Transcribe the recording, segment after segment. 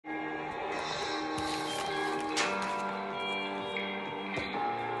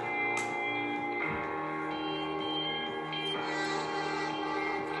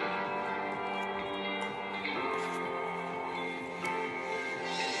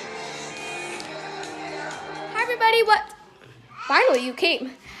everybody, finally you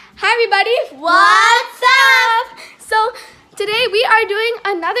came. Hi everybody, what's up? So today we are doing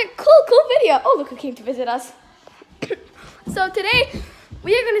another cool video. Oh, look who came to visit us. So today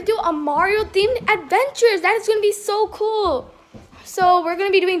we are going to do a Mario themed adventures. That is going to be so cool. So we're going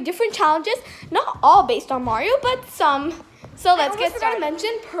to be doing different challenges, not all based on Mario, but some. So let's get started. I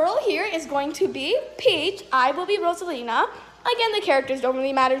mention Pearl here is going to be Peach. I will be Rosalina. Again, the characters don't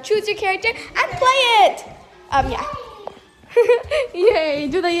really matter. Choose your character and play it. Yeah. Yay.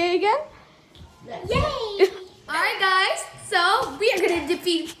 Do the yay again? Yay. Alright guys, so we are going to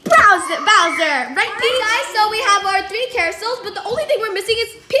defeat Bowser. Right Peach? Guys, so we have our 3 carousels, but the only thing we're missing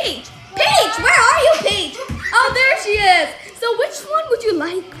is Peach. Peach, where are you, Peach? Oh, there she is. So which one would you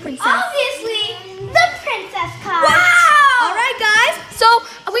like, Princess? Obviously, the princess card. Wow! Alright guys, so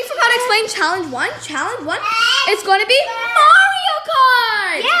we forgot to explain challenge 1. Challenge 1 is going to be Mario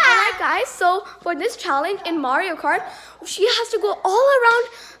Kart! Yeah! Alright guys, so for this challenge in Mario Kart, she has to go all around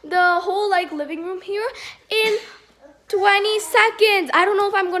the whole living room here in 20 seconds. I don't know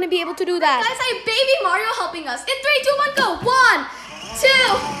if I'm going to be able to do that. Guys, I have Baby Mario helping us. In 3, 2, 1, go! 1, 2,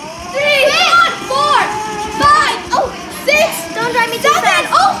 3, 4, 5, oh, 6, Don't drive me too 7, fast.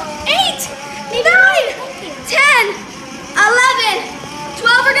 oh, 8, 9, 10, 11,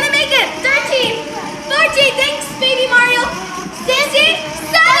 12, we're gonna make it, 13, 14, thanks, Baby Mario, 16,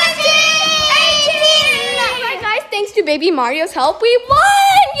 17, 18. Alright guys, thanks to Baby Mario's help, we won!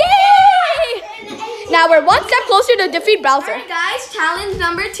 Yay! Now we're one step closer to defeat Bowser. Alright guys, challenge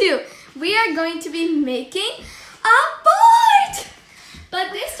number 2. We are going to be making a fort!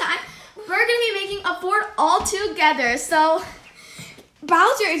 But this time, we're going to be making a fort all together. So,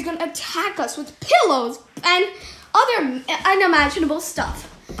 Bowser is going to attack us with pillows and other unimaginable stuff.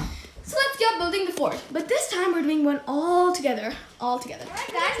 So let's get building the fort. But this time, we're doing one all together.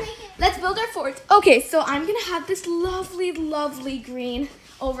 Alright guys, let's build our fort. Okay, so I'm going to have this lovely green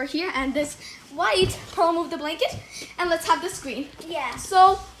over here and this white. Pearl, move the blanket. And let's have this green. Yeah.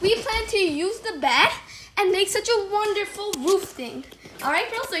 So, we plan to use the bed and make such a wonderful roof thing. Alright,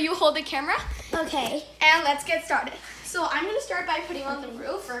 Pearl, so you hold the camera. Okay. And let's get started. So I'm going to start by putting on the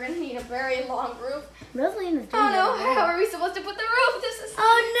roof. We're going to need a very long roof. Rosalina's doing Oh no, how are we supposed to put the roof? This is...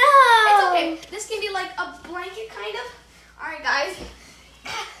 Oh no! It's okay. This can be like a blanket kind of. Alright guys.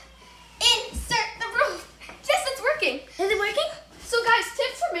 Insert the roof. Yes, it's working. Is it working? So guys,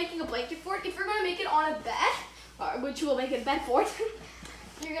 tips for making a blanket fort. If you're going to make it on a bed, which will make it a bed fort,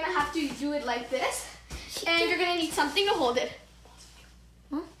 you're going to have to do it like this. And you're going to need something to hold it.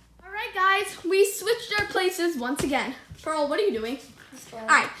 Alright guys, we switched our places once again. Pearl, what are you doing?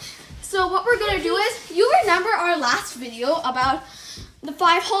 Alright, so what we're going to do is, you remember our last video about the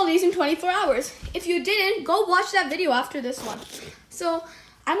 5 holidays in 24 hours. If you didn't, go watch that video after this one. So,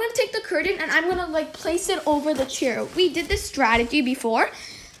 I'm going to take the curtain and I'm going to place it over the chair. We did this strategy before,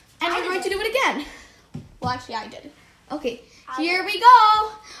 and we're going to do it again. Well, actually, I did it. Okay, here we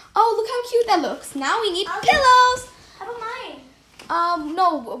go. Oh, look how cute that looks. Now we need pillows. How about mine?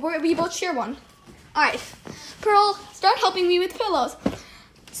 No, we both share one. Alright, Pearl, start helping me with pillows.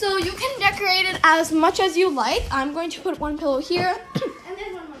 So you can decorate it as much as you like. I'm going to put one pillow here. And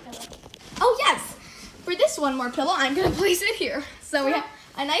there's one more pillow. Oh yes, for this one more pillow, I'm going to place it here. So we have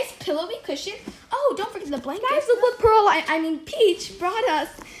a nice pillowy cushion. Oh, don't forget the blanket. Guys, look what Pearl, I mean Peach, brought us.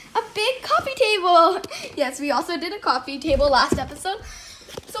 A big coffee table. Yes, we also did a coffee table last episode.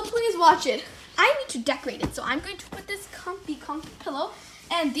 So please watch it. I need to decorate it, so I'm going to put this comfy pillow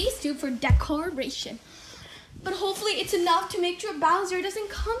and these 2 for decoration. But hopefully it's enough to make sure Bowser doesn't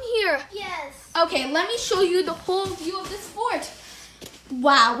come here. Yes. Okay, let me show you the whole view of this fort.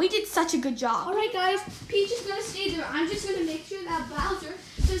 Wow, we did such a good job. Alright guys, Peach is going to stay there. I'm just going to make sure that Bowser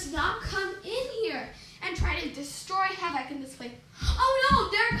does not come in here and try to destroy havoc in this place. Oh no,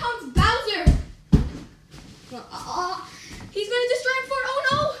 there comes Bowser. He's going to destroy our fort. Oh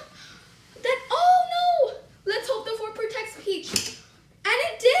no. Oh no! Let's hope the fort protects Peach. And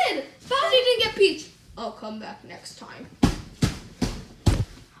it did! Bowser didn't get Peach. I'll come back next time.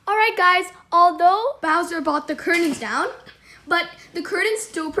 Alright guys, although Bowser brought the curtains down, but the curtains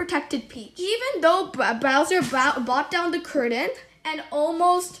still protected Peach. Even though Bowser brought down the curtain and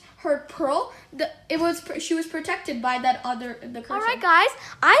almost hurt Pearl, she was protected by the curtain. Alright guys,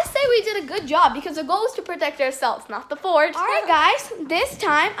 I say we did a good job because the goal is to protect ourselves, not the fort. Alright guys, this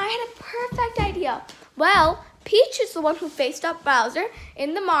time I had a perfect idea. Well, Peach is the one who faced up Bowser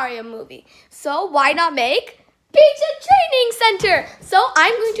in the Mario movie. So why not make Peach a training center? So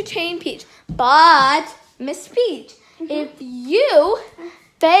I'm going to train Peach. But, Miss Peach, if you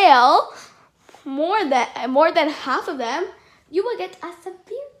fail more than half of them, you will get a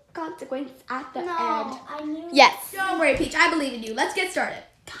severe consequence at the No, end. I knew. Yes. Don't worry, Peach. I believe in you. Let's get started.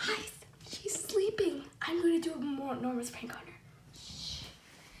 Guys, she's sleeping. I'm going to do a more enormous prank on her. Shh.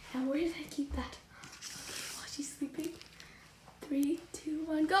 Now, where did I keep that? Okay, while she's sleeping. 3, 2,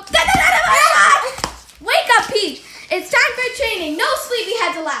 1, go. Wake up, Peach. It's time for training. No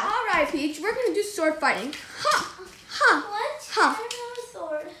sleepyheads allowed. All right, Peach. We're going to do sword fighting. Ha. Ha. What? Huh. I don't have a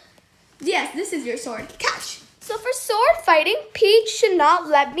sword. Yes, this is your sword. Catch. So for sword fighting, Peach should not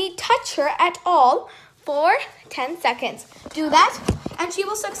let me touch her at all for 10 seconds. Do that, and she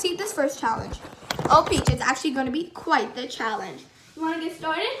will succeed this first challenge. Oh, Peach, it's actually going to be quite the challenge. You want to get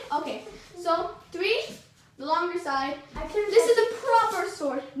started? Okay. So 3, the longer side. This is a proper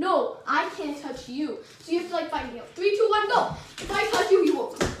sword. No, I can't touch you. So you have to like fight me. 3, 2, 1, go. If I touch you, you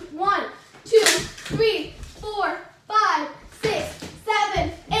will. 1, 2, 3, 4, 5, 6,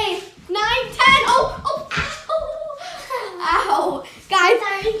 7, 8, 9, 10. Oh, ow. Ow. Guys,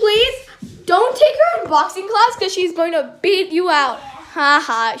 please don't take her in boxing class because she's going to beat you out.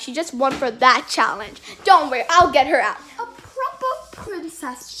 Haha, she just won for that challenge. Don't worry, I'll get her out. A proper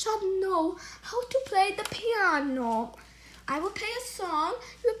princess should know how to play the piano. I will play a song.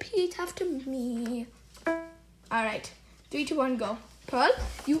 Repeat after me. All right, 3, 2, 1, go. Pearl,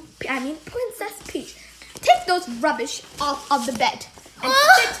 Princess Peach. Take those rubbish off of the bed and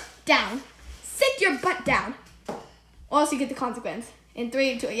sit down. Sit your butt down. Or else you get the consequence. In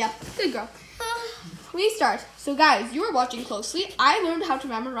 3, 2, yeah, good girl. We start. So guys, you are watching closely. I learned how to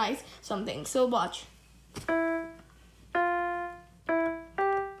memorize something, so watch.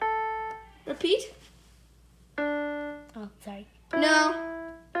 Repeat. Oh, sorry. No.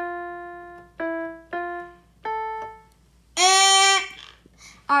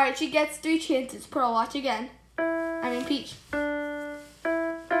 Alright, she gets 3 chances. Pearl, watch again. Peach.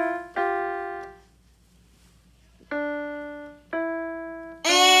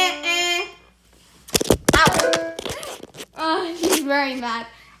 Oh, he's very mad.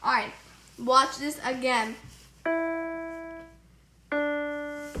 Alright, watch this again.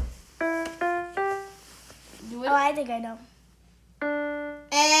 Do it. Oh, I think I know.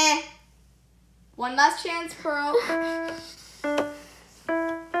 One last chance, Pearl.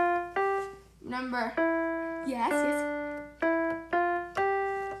 Remember. Yes.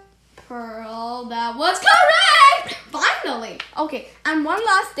 Pearl, that was correct! Finally! Okay, and one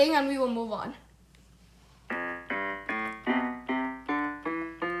last thing and we will move on.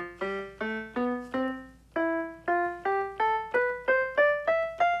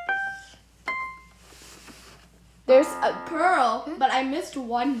 There's a Pearl, but I missed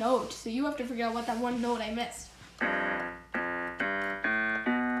one note, so you have to figure out what that one note I missed.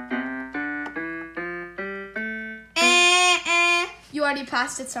 You already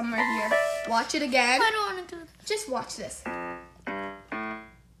passed it somewhere here. Watch it again. I don't want to do this. Just watch this.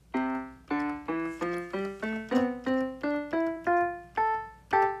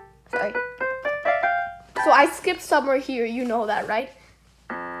 Sorry. So I skipped somewhere here. You know that, right?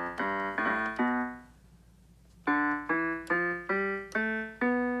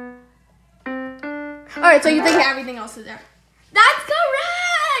 Alright, so you think everything else is there. That's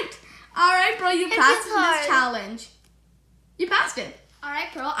correct! Alright, bro, you passed this challenge. You passed it.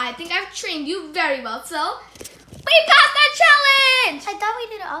 Alright, Pearl, I think I've trained you very well, so we passed that challenge! I thought we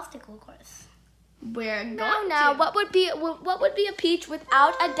did an obstacle course. We're going now. What would be a Peach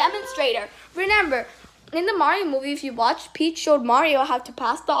without a demonstrator? Remember, in the Mario movie, if you watch, Peach showed Mario how to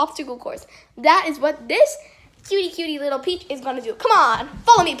pass the obstacle course. That is what this cutie little Peach is gonna do. Come on,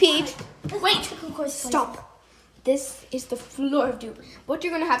 follow me, Peach. Wait, stop. This is the floor of doom. What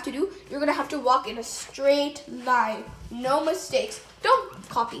you're gonna have to do, you're gonna have to walk in a straight line. No mistakes. Don't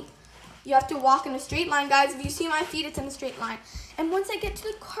copy. You have to walk in a straight line, guys. If you see my feet, it's in a straight line. And once I get to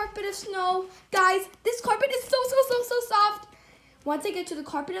the carpet of snow, guys, this carpet is so soft. Once I get to the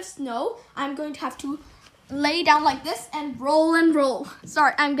carpet of snow, I'm going to have to lay down like this and roll.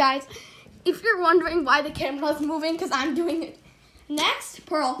 Sorry, guys. If you're wondering why the camera is moving, because I'm doing it. Next,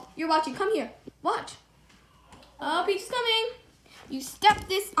 Pearl, you're watching. Come here. Watch. Oh, Peach is coming. You step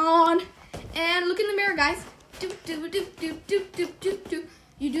this on and look in the mirror, guys. Do.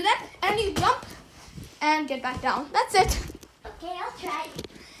 You do that and you jump and get back down. That's it. Okay, I'll try.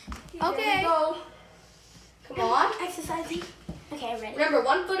 Okay. Go. Come on. Exercising. Okay, ready. Remember,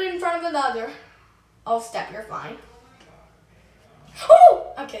 one foot in front of the other. Oh, step. You're fine.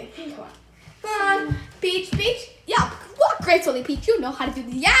 Oh! Okay, come on. Come on. Peach. Yeah, walk gracefully, Peach. You know how to do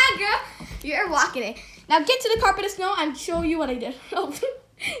this. Yeah, girl. You're walking it. Now get to the carpet of snow and show you what I did. Oh,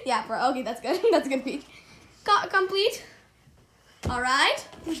 yeah, bro. Okay, that's good. That's good, Peach. Complete. All right.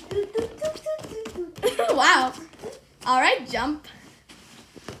 Wow. All right, jump.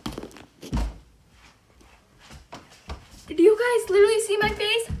 Do you guys literally see my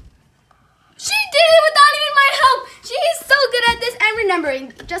face? She did it without even my help. She is so good at this and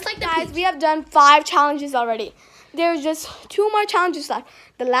remembering. Just like the guys, we have done 5 challenges already. There's just 2 more challenges left.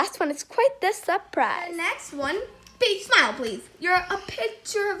 The last one is quite the surprise. The next one, smile please. You're a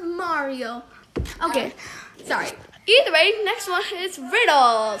picture of Mario. Okay, sorry. Either way, next one is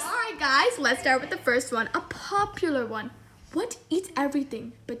riddles. Alright guys, let's start with the first one. A popular one. What eats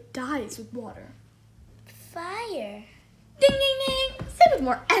everything but dies with water? Fire. Ding ding ding. Say with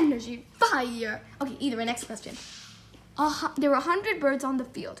more energy. Fire. Okay, either way, next question. There were 100 birds on the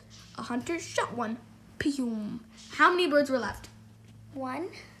field. A hunter shot one. Pew. How many birds were left? 1.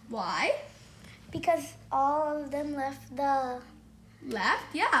 Why? Because all of them left the... Left,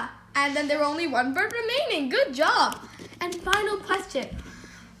 yeah. And then there were only 1 bird remaining. Good job. And final question.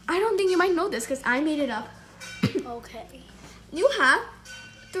 I don't think you might know this because I made it up. Okay. You have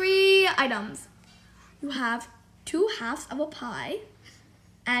 3 items. You have 2 halves of a pie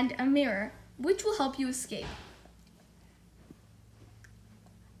and a mirror. Which will help you escape?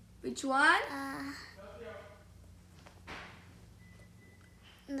 Which one?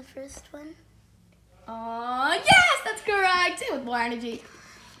 The first one. Oh, yes, that's correct. Say it with more energy.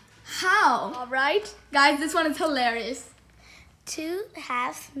 How? All right. Guys, this one is hilarious. 2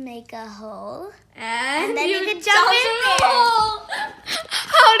 halves make a hole. And then you can jump jumped in the there. hole.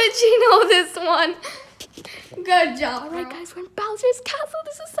 How did she know this one? Good job. All right, guys, we're in Bowser's castle.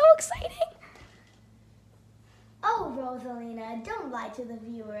 This is so exciting. Oh, Rosalina, don't lie to the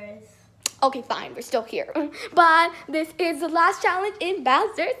viewers. Okay, fine, we're still here. But this is the last challenge in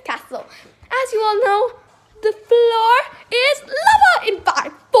Bowser's castle. As you all know, the floor is lava in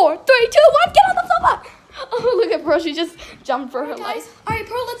 5, 4, 3, 2, 1. Get on the lava. Oh, look at Pearl. She just jumped for her life. All right,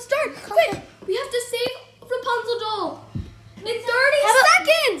 Pearl, let's start. Quick, we have to save Rapunzel doll. In 30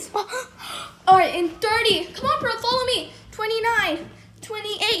 seconds. All right, in 30. Come on, Pearl, follow me. 29,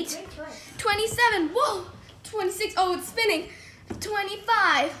 28, 27. Whoa, 26. Oh, it's spinning.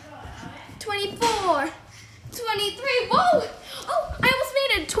 25, 24, 23. Whoa. Oh, I almost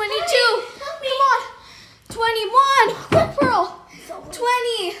made it. 22. Come on. 21. Quick, Pearl.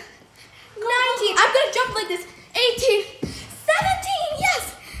 20. 19. I'm going to jump like this. 18. 17.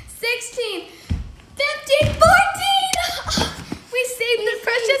 Yes. 16. 15. 14. We saved the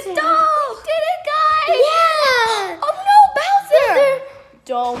precious doll. Did it, guys? Yeah. Oh, no, Bowser.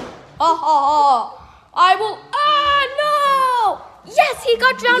 Don't. I will. No. Yes, he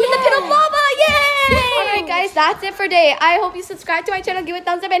got drowned in the pit of lava. Yay. All right, guys, that's it for today. I hope you subscribe to my channel, give it a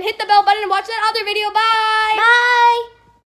thumbs up, and hit the bell button and watch that other video. Bye.